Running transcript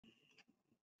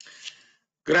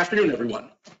Good afternoon,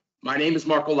 everyone. My name is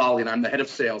Marco Lalli, and I'm the head of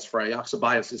sales for AYOXXA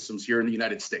Biosystems here in the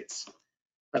United States.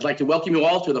 I'd like to welcome you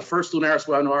all to the first LUNARIS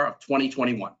webinar of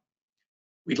 2021.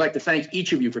 We'd like to thank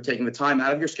each of you for taking the time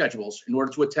out of your schedules in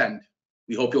order to attend.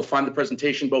 We hope you'll find the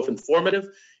presentation both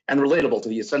informative and relatable to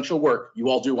the essential work you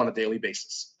all do on a daily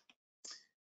basis.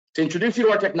 To introduce you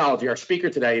to our technology, our speaker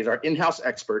today is our in-house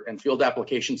expert and field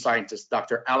application scientist,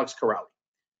 Dr. AYOXXA.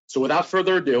 So without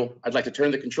further ado, I'd like to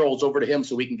turn the controls over to him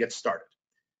so we can get started.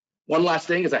 One last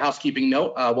thing as a housekeeping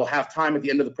note, we'll have time at the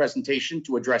end of the presentation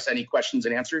to address any questions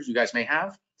and answers you guys may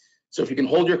have. So if you can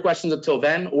hold your questions until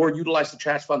then or utilize the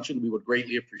chat function, we would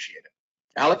greatly appreciate it.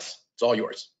 Alex, it's all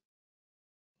yours.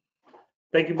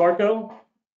 Thank you, Marco.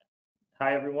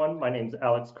 Hi, everyone. My name is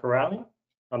Alex Corrali.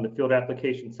 I'm the field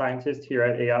application scientist here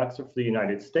at AYOXXA for the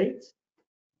United States.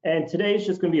 And today is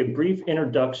just going to be a brief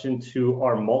introduction to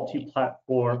our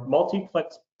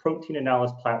multiplex protein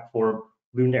analysis platform,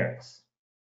 LUNARIS.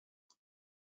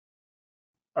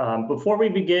 Before we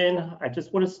begin, I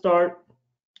just want to start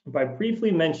by briefly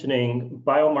mentioning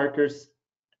biomarkers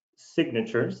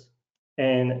signatures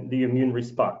and the immune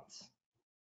response.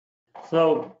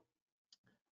 So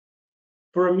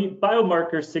for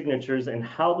biomarker signatures and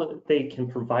how they can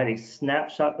provide a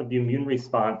snapshot of the immune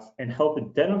response and help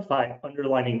identify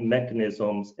underlying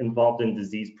mechanisms involved in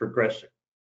disease progression.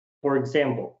 For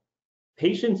example,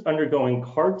 patients undergoing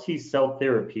CAR T cell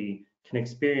therapy can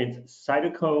experience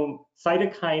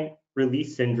cytokine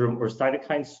release syndrome or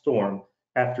cytokine storm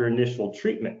after initial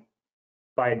treatment.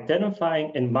 By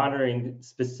identifying and monitoring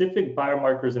specific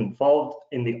biomarkers involved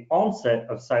in the onset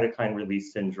of cytokine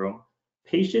release syndrome,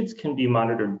 patients can be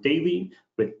monitored daily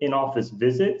with in-office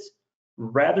visits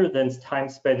rather than time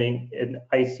spending in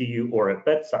ICU or at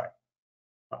bedside.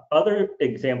 Other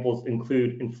examples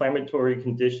include inflammatory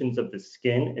conditions of the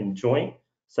skin and joint,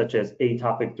 such as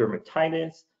atopic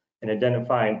dermatitis, and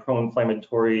identifying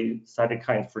pro-inflammatory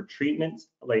cytokines for treatments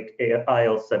like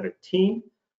IL-17,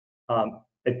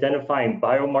 identifying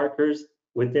biomarkers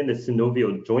within the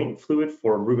synovial joint fluid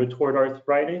for rheumatoid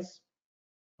arthritis,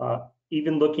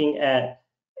 even looking at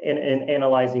and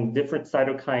analyzing different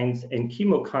cytokines and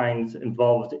chemokines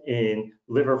involved in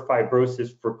liver fibrosis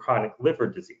for chronic liver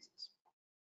diseases.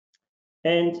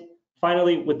 And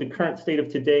finally, with the current state of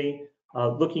today,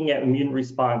 looking at immune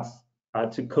response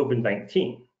to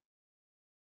COVID-19.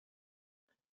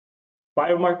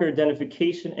 Biomarker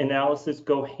identification analysis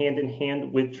go hand in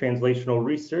hand with translational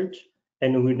research,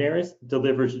 and LUNARIS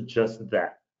delivers just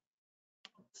that.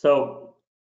 So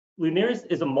LUNARIS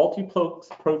is a multiplex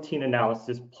protein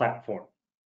analysis platform.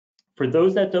 For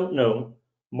those that don't know,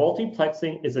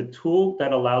 multiplexing is a tool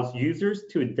that allows users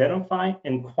to identify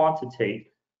and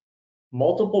quantitate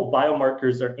multiple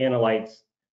biomarkers or analytes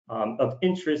of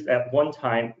interest at one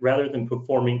time rather than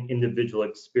performing individual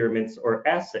experiments or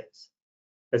assays.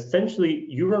 Essentially,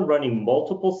 you are running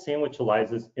multiple sandwich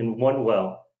ELISAs in one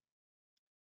well.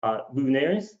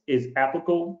 LUNARIS is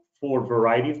applicable for a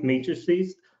variety of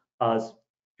matrices,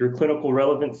 your clinical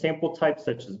relevant sample types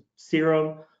such as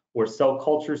serum or cell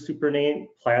culture supernate,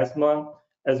 plasma,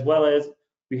 as well as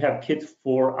we have kits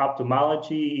for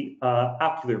ophthalmology,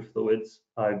 ocular fluids,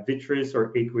 vitreous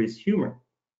or aqueous humor.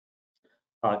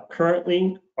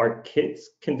 Currently, our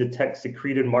kits can detect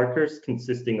secreted markers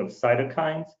consisting of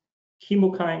cytokines,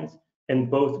 chemokines, and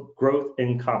both growth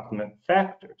and complement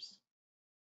factors.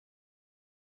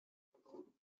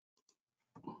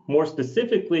 More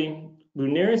specifically,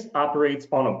 LUNARIS operates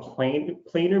on a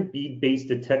planar bead-based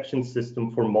detection system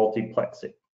for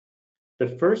multiplexing.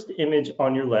 The first image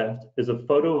on your left is a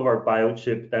photo of our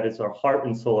biochip that is our heart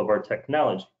and soul of our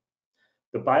technology.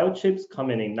 The biochips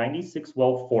come in a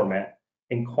 96-well format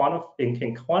and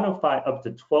can quantify up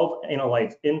to 12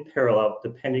 analytes in parallel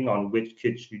depending on which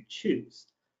kit you choose.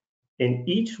 In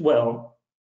each well,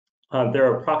 there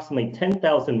are approximately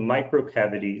 10,000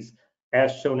 microcavities,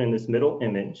 as shown in this middle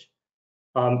image,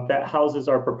 that houses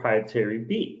our proprietary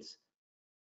beads.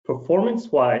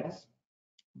 Performance-wise,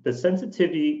 the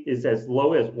sensitivity is as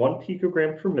low as 1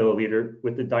 picogram per milliliter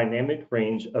with a dynamic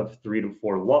range of 3 to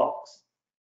 4 logs.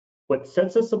 What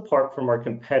sets us apart from our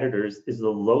competitors is the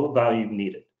low value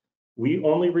needed. We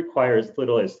only require as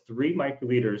little as 3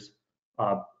 microliters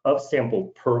of sample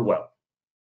per well.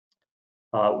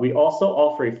 We also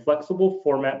offer a flexible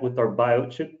format with our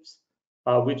biochips,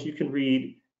 which you can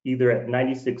read either at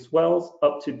 96 wells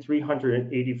up to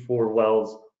 384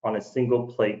 wells on a single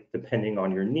plate, depending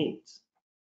on your needs.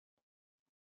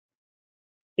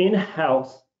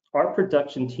 In-house, our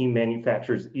production team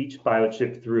manufactures each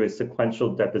biochip through a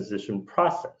sequential deposition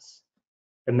process.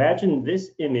 Imagine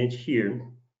this image here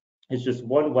is just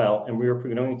one well, and we are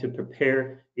going to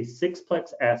prepare a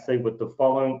 6-plex assay with the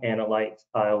following analytes: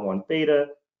 IL-1 beta,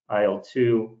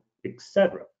 IL-2,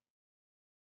 etc.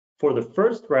 For the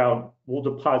first round, we'll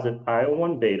deposit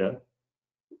IL-1 beta.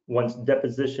 Once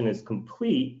deposition is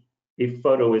complete, a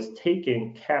photo is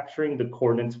taken capturing the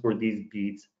coordinates where these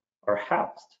beads are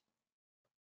housed.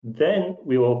 Then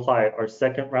we will apply our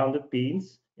second round of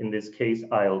beads, in this case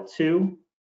IL-2,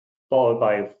 followed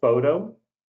by a photo,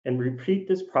 and repeat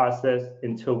this process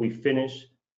until we finish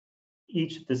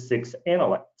each of the 6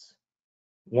 analytes.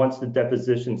 Once the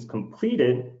deposition is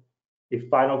completed, a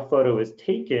final photo is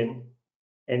taken,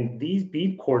 and these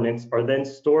bead coordinates are then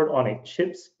stored on a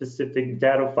chip-specific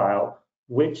data file,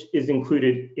 which is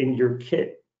included in your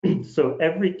kit. So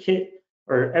every kit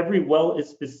or every well is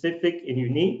specific and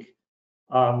unique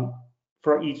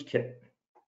for each kit.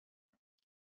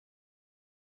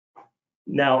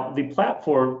 Now, the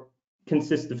platform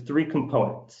consists of 3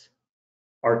 components: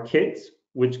 our kits,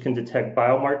 which can detect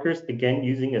biomarkers, again,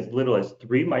 using as little as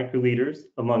 3 microliters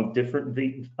among different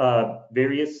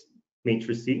various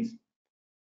matrices;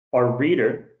 our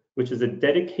reader, which is a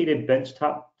dedicated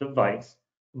benchtop device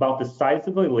about the size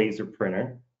of a laser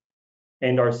printer;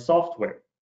 and our software,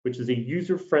 which is a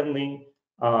user-friendly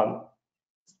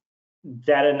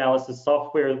data analysis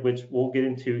software, which we'll get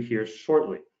into here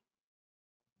shortly.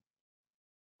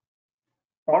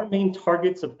 Our main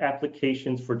targets of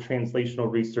applications for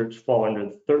translational research fall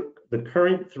under the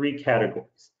current 3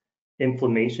 categories.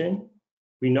 Inflammation.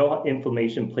 We know how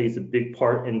inflammation plays a big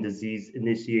part in disease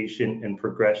initiation and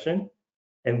progression,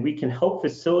 and we can help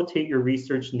facilitate your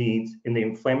research needs in the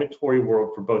inflammatory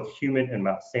world for both human and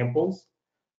mouse samples.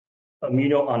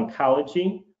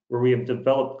 Immuno-oncology, where we have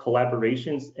developed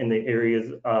collaborations in the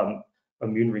areas of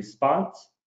immune response.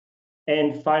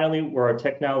 And finally, where our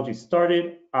technology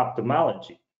started,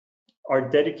 ophthalmology. Our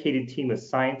dedicated team of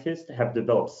scientists have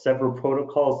developed several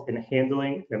protocols in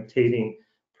handling and obtaining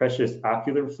precious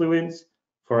ocular fluids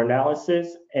for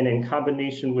analysis, and in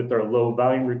combination with our low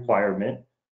volume requirement,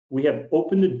 we have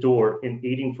opened the door in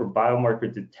aiding for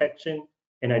biomarker detection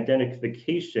and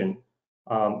identification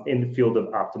in the field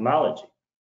of ophthalmology.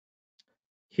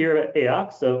 Here at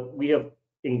AYOXXA, we have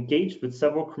engaged with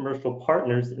several commercial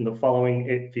partners in the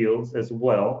following fields as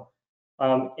well.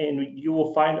 And you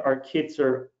will find our kits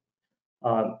are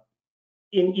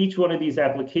in each one of these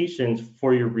applications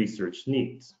for your research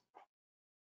needs.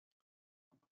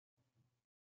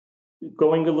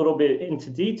 Going a little bit into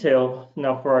detail,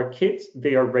 now for our kits,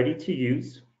 they are ready to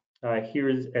use. Here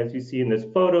is, as you see in this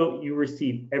photo, you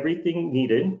receive everything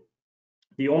needed.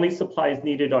 The only supplies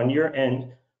needed on your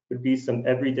end would be some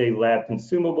everyday lab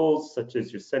consumables, such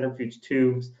as your centrifuge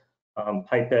tubes,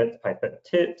 pipettes, pipette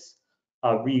tips.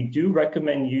 We do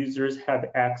recommend users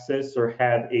have access or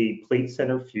have a plate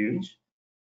centrifuge,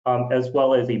 as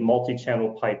well as a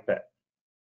multi-channel pipette.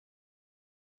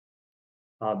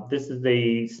 This is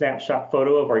a snapshot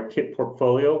photo of our kit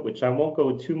portfolio, which I won't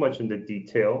go too much into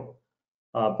detail,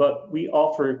 but we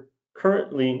offer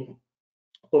currently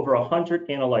over 100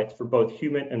 analytes for both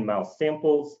human and mouse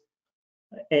samples,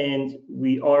 and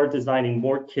we are designing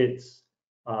more kits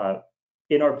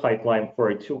in our pipeline for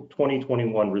a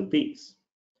 2021 release.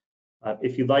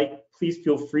 If you'd like, please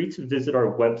feel free to visit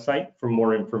our website for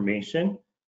more information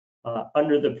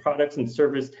under the products and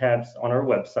service tabs on our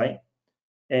website,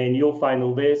 and you'll find a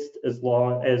list as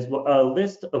long as a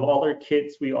list of all our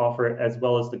kits we offer, as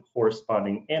well as the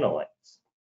corresponding analytes.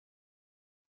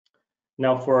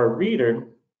 Now for our reader,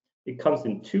 it comes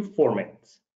in 2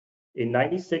 formats: a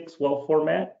 96 well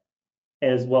format,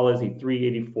 as well as a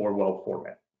 384 well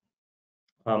format.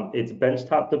 It's a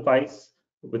benchtop device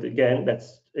with, again,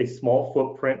 that's a small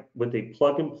footprint with a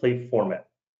plug and play format.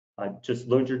 Just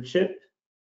load your chip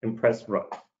and press run.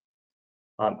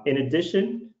 In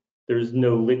addition, there's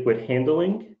no liquid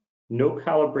handling, no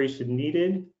calibration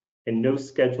needed, and no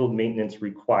scheduled maintenance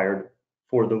required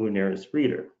for the LUNARIS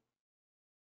Reader.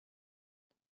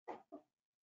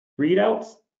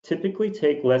 Readouts typically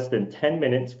take less than 10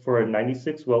 minutes for a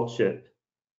 96 well chip,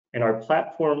 and our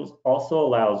platforms also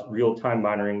allows real-time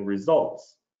monitoring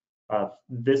results.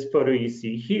 This photo you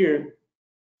see here,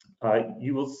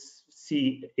 you will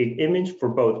see an image for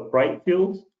both bright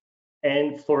field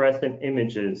and fluorescent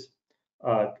images,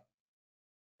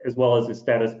 as well as a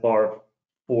status bar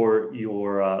for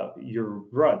your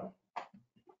run.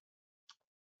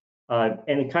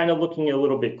 And kind of looking a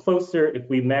little bit closer, if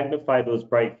we magnify those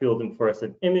bright field and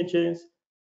fluorescent images,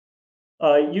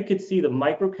 you could see the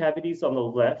microcavities on the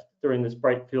left during this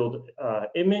bright field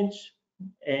image,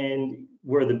 and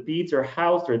where the beads are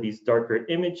housed are these darker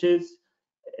images,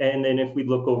 And then if we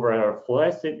look over at our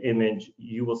fluorescent image,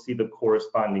 you will see the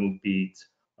corresponding beads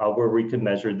where we can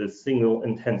measure the signal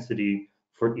intensity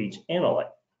for each analyte.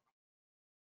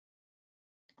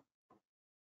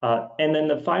 And then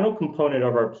the final component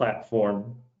of our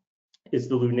platform is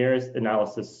the LUNARIS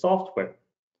analysis software.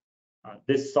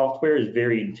 This software is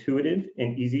very intuitive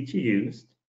and easy to use.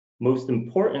 Most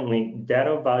importantly,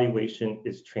 data evaluation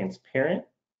is transparent,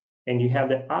 and you have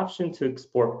the option to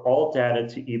export all data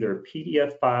to either a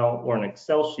PDF file or an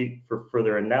Excel sheet for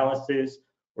further analysis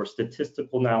or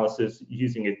statistical analysis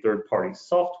using a third-party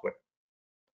software.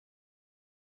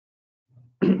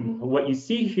 What you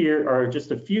see here are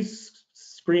just a few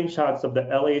screenshots of the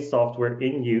LA software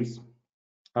in use,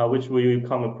 which we've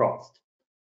come across.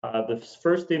 The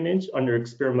first image under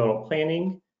experimental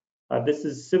planning, this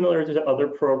is similar to other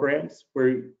programs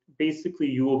where basically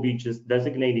you will be just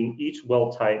designating each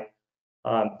well type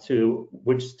to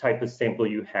which type of sample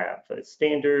you have,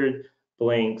 standard,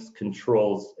 blanks,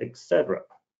 controls, etc.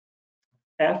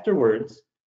 Afterwards,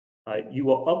 you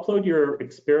will upload your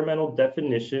experimental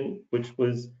definition, which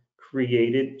was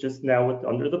created just now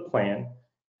under the plan,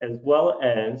 as well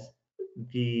as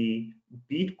the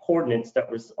bead coordinates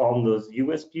that was on those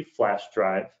USB flash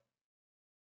drive.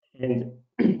 And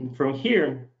from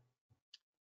here,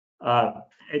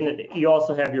 and you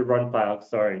also have your run file.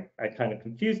 Sorry, I kind of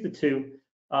confused the two.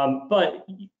 But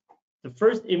the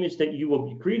first image that you will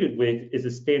be greeted with is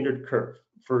a standard curve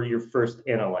for your first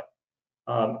analyte.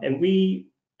 And we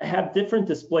have different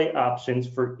display options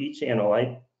for each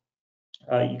analyte.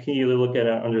 You can either look at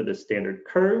it under the standard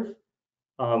curve.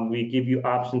 We give you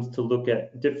options to look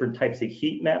at different types of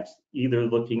heat maps, either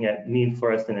looking at mean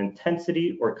fluorescent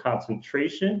intensity or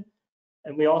concentration.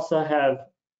 And we also have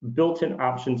built-in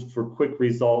options for quick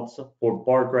results or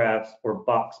bar graphs or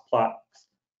box plots,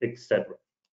 etc.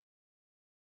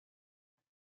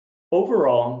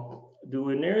 Overall, the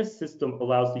LUNARIS system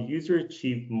allows the user to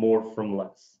achieve more from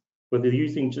less, whether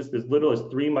using just as little as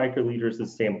 3 microliters of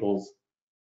samples.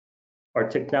 Our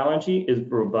technology is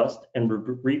robust and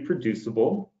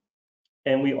reproducible,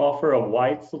 and we offer a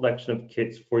wide selection of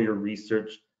kits for your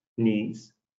research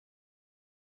needs.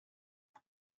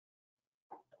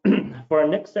 For our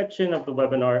next section of the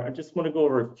webinar, I just want to go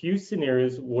over a few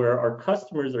scenarios where our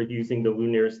customers are using the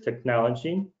LUNARIS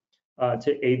technology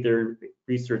to aid their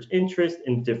research interest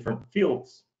in different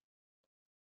fields.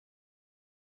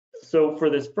 So for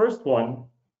this first one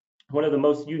of the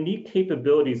most unique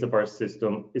capabilities of our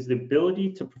system is the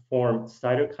ability to perform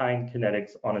cytokine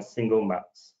kinetics on a single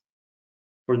mouse.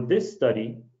 For this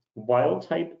study, wild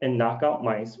type and knockout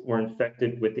mice were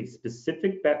infected with a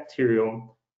specific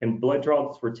bacterium, and blood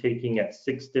draws were taken at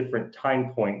 6 different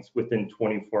time points within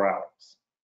 24 hours.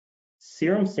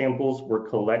 Serum samples were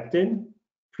collected,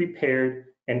 prepared,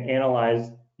 and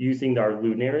analyzed using our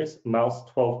LUNARIS Mouse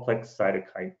 12-plex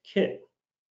cytokine kit.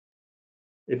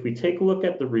 If we take a look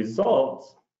at the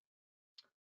results,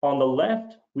 on the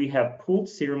left, we have pooled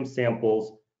serum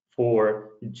samples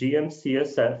for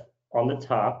GM-CSF on the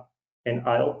top and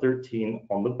IL-13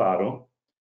 on the bottom.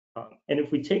 And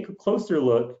if we take a closer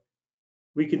look,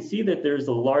 we can see that there's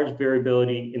a large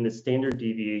variability in the standard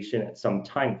deviation at some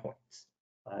time points.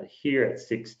 Here at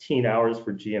 16 hours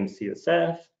for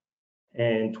GM-CSF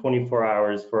and 24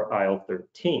 hours for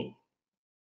IL-13.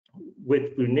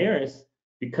 With LUNARIS,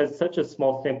 because such a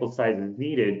small sample size is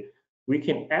needed, we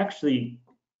can actually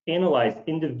analyze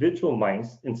individual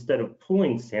mice instead of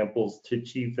pooling samples to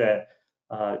achieve that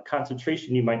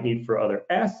concentration you might need for other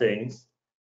assays.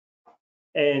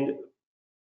 And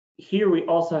here we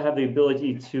also have the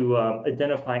ability to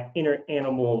identify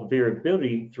inter-animal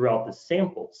variability throughout the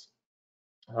samples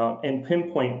and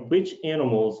pinpoint which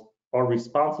animals are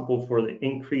responsible for the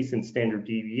increase in standard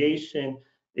deviation,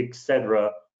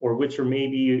 etc., or which are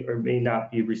maybe or may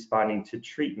not be responding to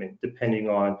treatment, depending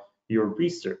on your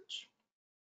research.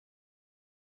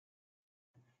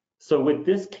 So with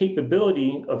this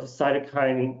capability of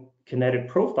cytokine kinetic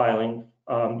profiling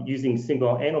using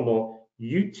single animal,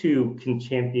 you too can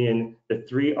champion the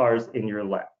 3 R's in your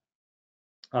lab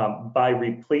by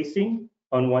replacing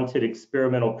unwanted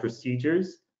experimental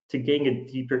procedures to gain a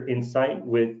deeper insight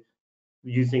with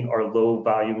using our low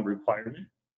volume requirement,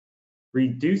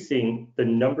 reducing the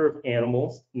number of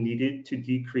animals needed to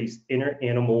decrease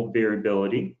inter-animal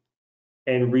variability,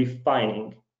 and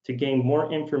refining to gain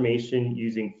more information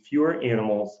using fewer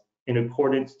animals in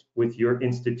accordance with your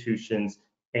institution's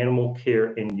Animal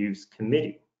Care and Use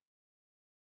Committee.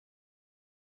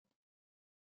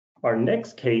 Our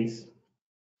next case,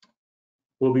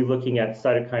 we'll be looking at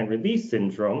cytokine release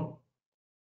syndrome.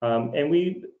 And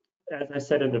we, as I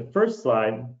said in the first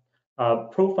slide,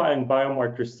 profiling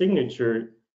biomarker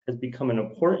signature has become an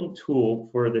important tool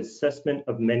for the assessment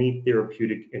of many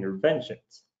therapeutic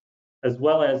interventions, as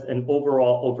well as an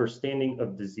overall understanding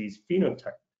of disease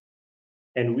phenotype.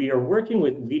 And we are working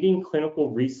with leading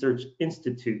clinical research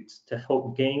institutes to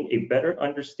help gain a better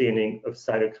understanding of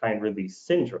cytokine release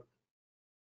syndrome.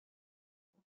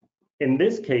 In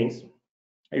this case,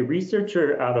 a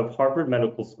researcher out of Harvard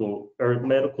Medical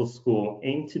School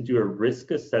aimed to do a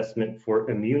risk assessment for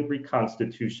immune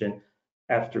reconstitution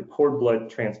after cord blood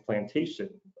transplantation,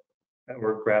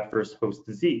 or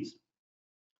graft-versus-host-disease.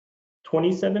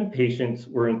 27 patients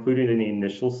were included in the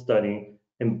initial study,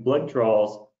 and blood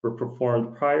draws were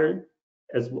performed prior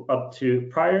and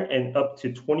up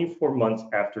to 24 months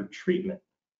after treatment.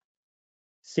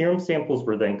 Serum samples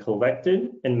were then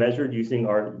collected and measured using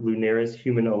our LUNARIS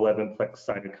human 11-plex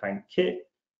cytokine kit.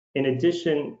 In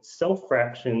addition, cell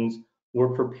fractions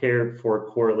were prepared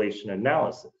for correlation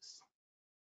analysis.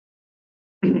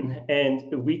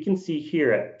 And we can see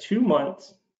here at 2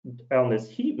 months on this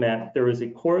heat map, there is a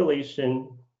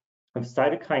correlation of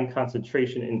cytokine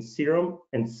concentration in serum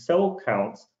and cell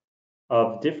counts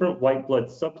of different white blood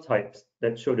subtypes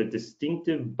that showed a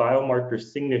distinctive biomarker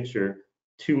signature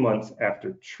 2 months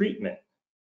after treatment.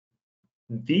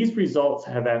 These results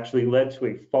have actually led to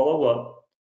a follow-up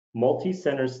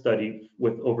multi-center study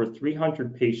with over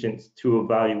 300 patients to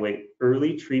evaluate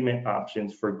early treatment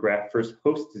options for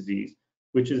graft-versus-host-disease,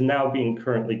 which is now being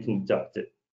currently conducted.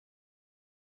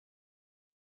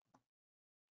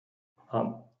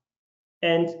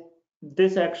 And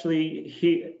this actually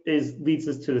leads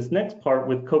us to this next part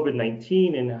with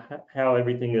COVID-19 and how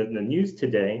everything is in the news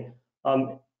today.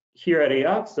 Here at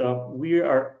AYOXXA, we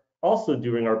are also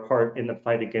doing our part in the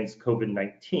fight against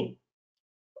COVID-19.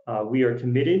 We are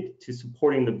committed to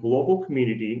supporting the global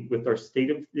community with our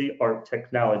state-of-the-art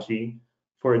technology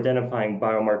for identifying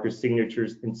biomarker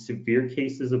signatures in severe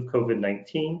cases of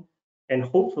COVID-19, and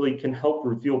hopefully can help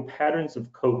reveal patterns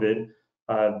of COVID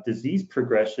disease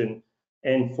progression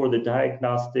and for the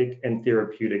diagnostic and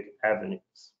therapeutic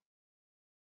avenues.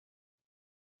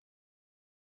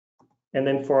 And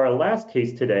then for our last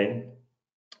case today,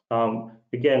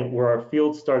 again,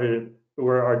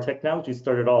 where our technology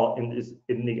started all is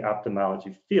in the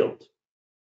ophthalmology field.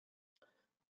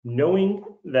 Knowing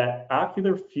that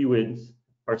ocular fluids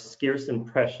are scarce and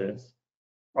precious,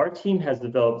 our team has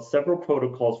developed several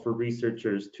protocols for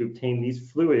researchers to obtain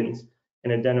these fluids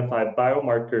and identify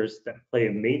biomarkers that play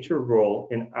a major role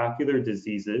in ocular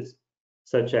diseases,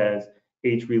 such as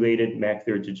age-related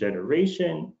macular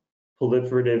degeneration,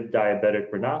 proliferative diabetic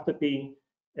retinopathy,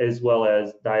 as well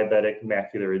as diabetic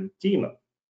macular edema.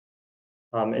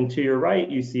 And to your right,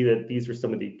 you see that these are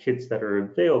some of the kits that are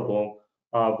available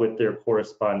with their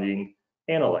corresponding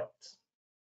analytes.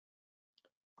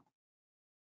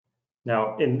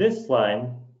 Now, in this slide,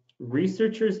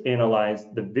 researchers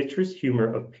analyzed the vitreous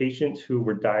humor of patients who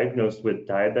were diagnosed with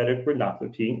diabetic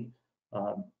retinopathy,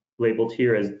 labeled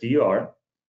here as DR,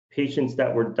 patients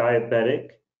that were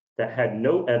diabetic that had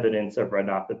no evidence of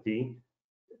retinopathy,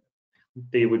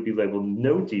 they would be labeled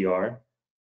no DR,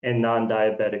 and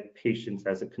non-diabetic patients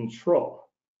as a control.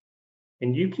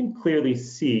 And you can clearly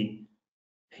see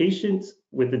patients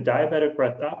with the diabetic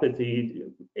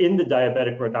retinopathy, in the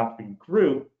diabetic retinopathy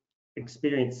group,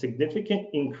 experience significant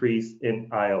increase in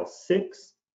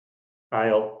IL-6,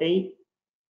 IL-8,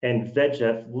 and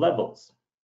VEGF levels.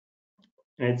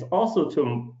 And it's also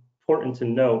important to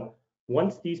note,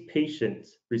 once these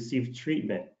patients receive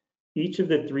treatment, each of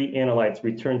the 3 analytes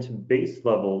return to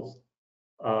baseline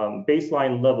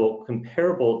level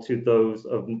comparable to those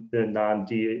of the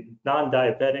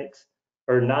non-diabetics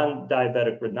or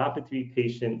non-diabetic retinopathy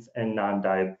patients and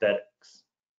non-diabetics.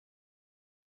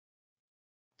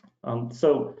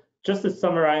 So just to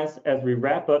summarize, as we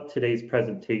wrap up today's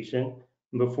presentation,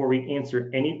 before we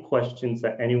answer any questions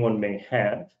that anyone may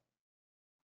have,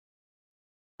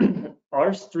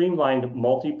 our streamlined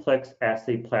multiplex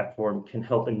assay platform can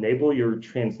help enable your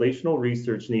translational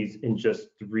research needs in just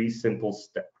 3 simple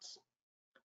steps.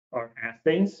 Our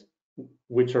assays,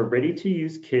 which are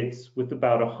ready-to-use kits with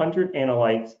about 100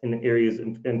 analytes in the areas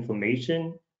of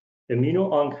inflammation,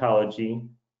 immuno-oncology,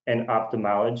 and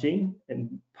ophthalmology,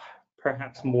 and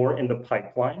perhaps more in the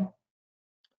pipeline.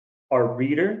 Our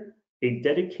reader, a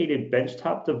dedicated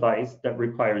benchtop device that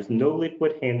requires no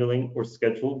liquid handling or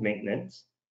scheduled maintenance,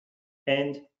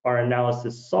 and our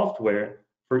analysis software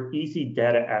for easy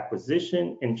data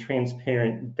acquisition and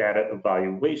transparent data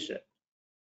evaluation.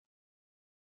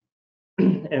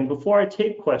 And before I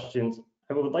take questions,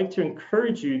 I would like to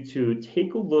encourage you to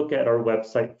take a look at our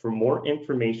website for more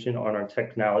information on our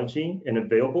technology and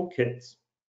available kits.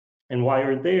 And while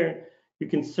you're there, You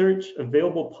can search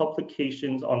available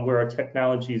publications on where our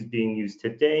technology is being used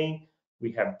today.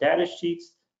 We have data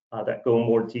sheets that go in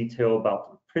more detail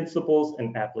about the principles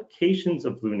and applications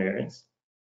of LUNARIS.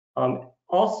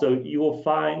 Also, you will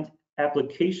find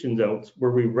application notes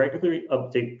where we regularly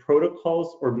update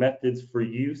protocols or methods for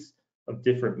use of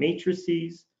different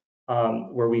matrices,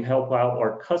 where we help out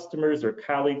our customers or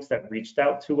colleagues that reached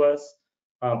out to us.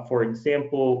 For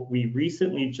example, we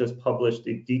recently just published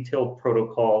a detailed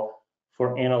protocol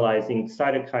for analyzing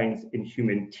cytokines in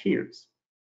human tears.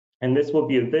 And this will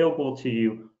be available to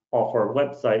you off our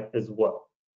website as well.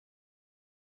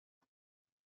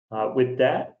 With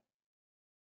that,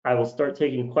 I will start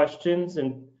taking questions.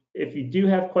 And if you do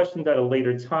have questions at a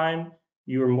later time,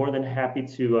 you are more than happy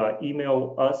to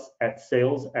email us at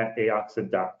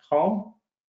sales@ayoxa.com.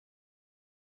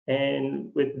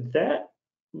 And with that,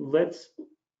 let's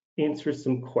answer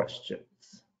some questions.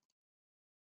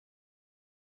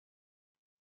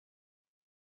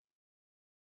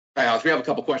 Hi, Alex. We have a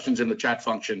couple questions in the chat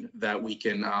function that we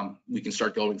can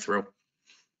start going through.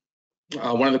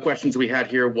 One of the questions we had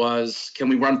here was, can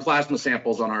we run plasma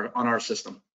samples on our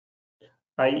system?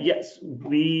 Yes,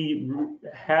 we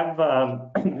have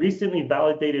recently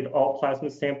validated all plasma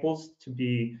samples to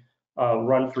be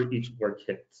run for each of our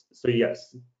kits. So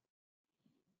yes.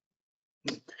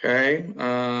 Okay.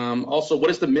 Also, what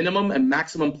is the minimum and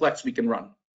maximum plex we can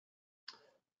run?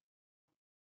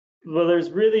 Well, there's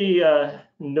really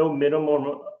no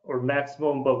minimum or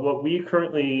maximum, but what we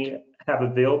currently have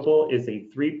available is a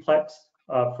 3-plex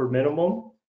for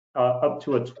minimum, up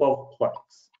to a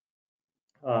 12-plex.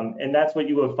 And that's what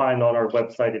you will find on our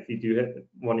website if you do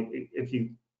want to, if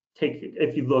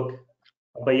you look,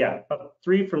 but yeah,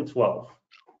 3 from 12.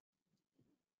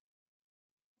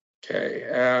 Okay.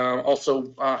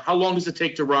 Also, how long does it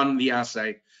take to run the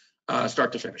assay,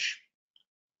 start to finish?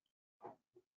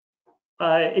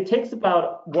 It takes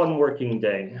about 1 working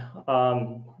day.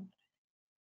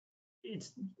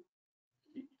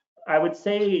 I would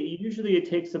say usually it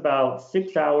takes about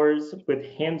 6 hours, with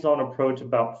hands-on approach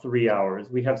about 3 hours.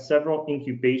 We have several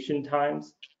incubation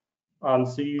times,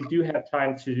 so you do have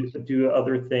time to do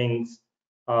other things.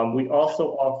 We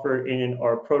also offer in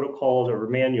our protocols or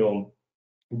manual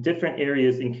different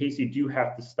areas in case you do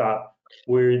have to stop,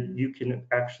 where you can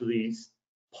actually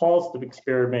pause the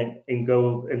experiment and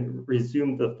go and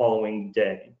resume the following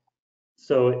day.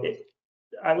 So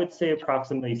I would say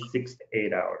approximately 6 to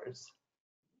 8 hours.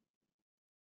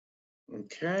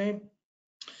 Okay.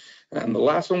 And the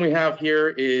last one we have here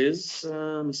is,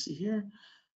 let me see here.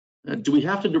 Do we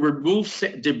have to remove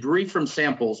debris from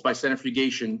samples by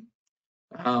centrifugation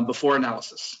before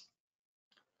analysis?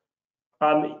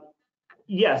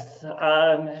 Yes.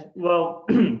 Well,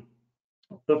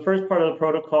 the first part of the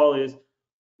protocol is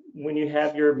when you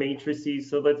have your matrices,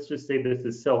 so let's just say this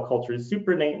is cell culture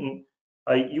supernatant,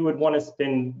 you would want to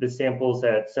spin the samples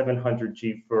at 700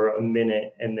 G for a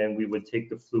minute, and then we would take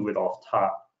the fluid off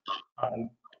top.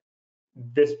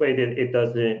 This way that it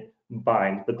doesn't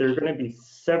bind, but there are going to be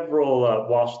several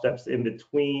wash steps in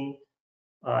between.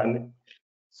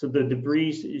 So the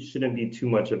debris shouldn't be too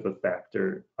much of a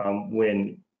factor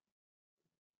when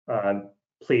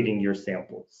plating your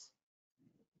samples.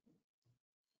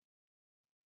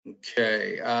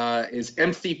 Okay. Is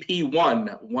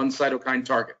MCP1 one cytokine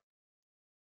target?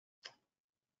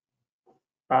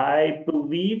 I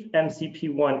believe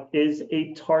MCP1 is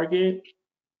a target.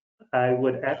 I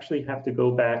would actually have to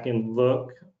go back and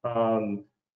look. Let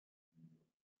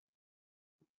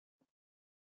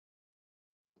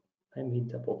me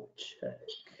double check.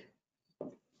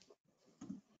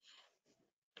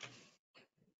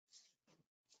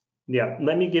 Yeah,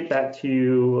 let me get back to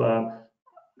you.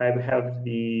 I have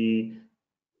the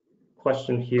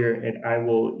question here, and I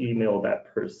will email that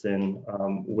person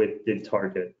with the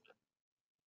target.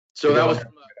 So that was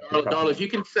from Darla. If you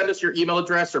can send us your email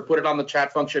address or put it on the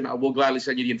chat function, we'll gladly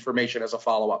send you the information as a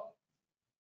follow-up.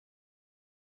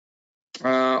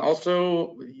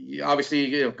 Also,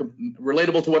 obviously,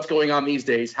 relatable to what's going on these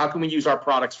days, how can we use our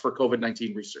products for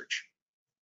COVID-19 research?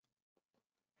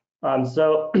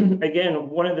 So again,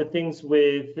 one of the things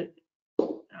with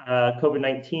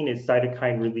COVID-19 is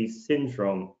cytokine release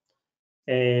syndrome.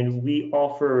 And we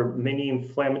offer many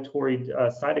inflammatory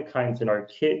cytokines in our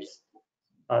kits.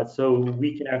 So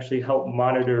we can actually help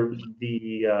monitor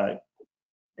the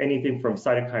anything from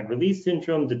cytokine release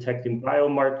syndrome, detecting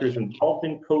biomarkers involved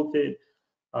in COVID,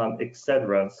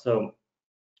 etc. So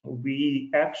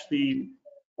we actually,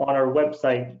 on our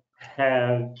website,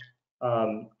 have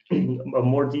a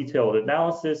more detailed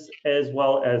analysis, as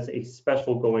well as a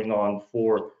special going on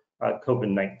for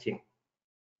COVID-19.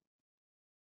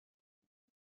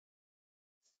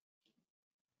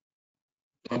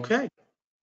 Okay.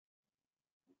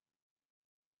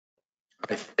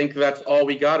 I think that's all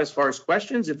we got as far as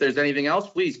questions. If there's anything else,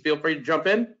 please feel free to jump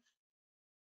in.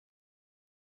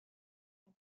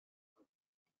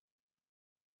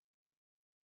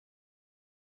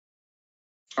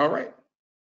 All right.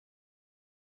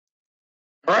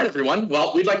 All right, everyone.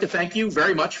 Well, we'd like to thank you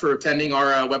very much for attending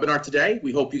our webinar today.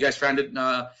 We hope you guys found it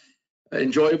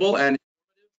enjoyable. And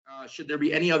should there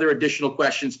be any other additional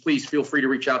questions, please feel free to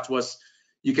reach out to us.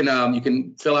 You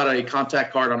can fill out a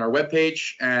contact card on our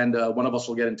webpage, and one of us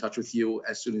will get in touch with you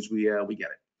as soon as we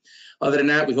get it. Other than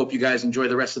that, we hope you guys enjoy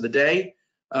the rest of the day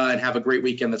and have a great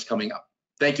weekend that's coming up.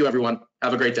 Thank you, everyone.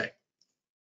 Have a great day.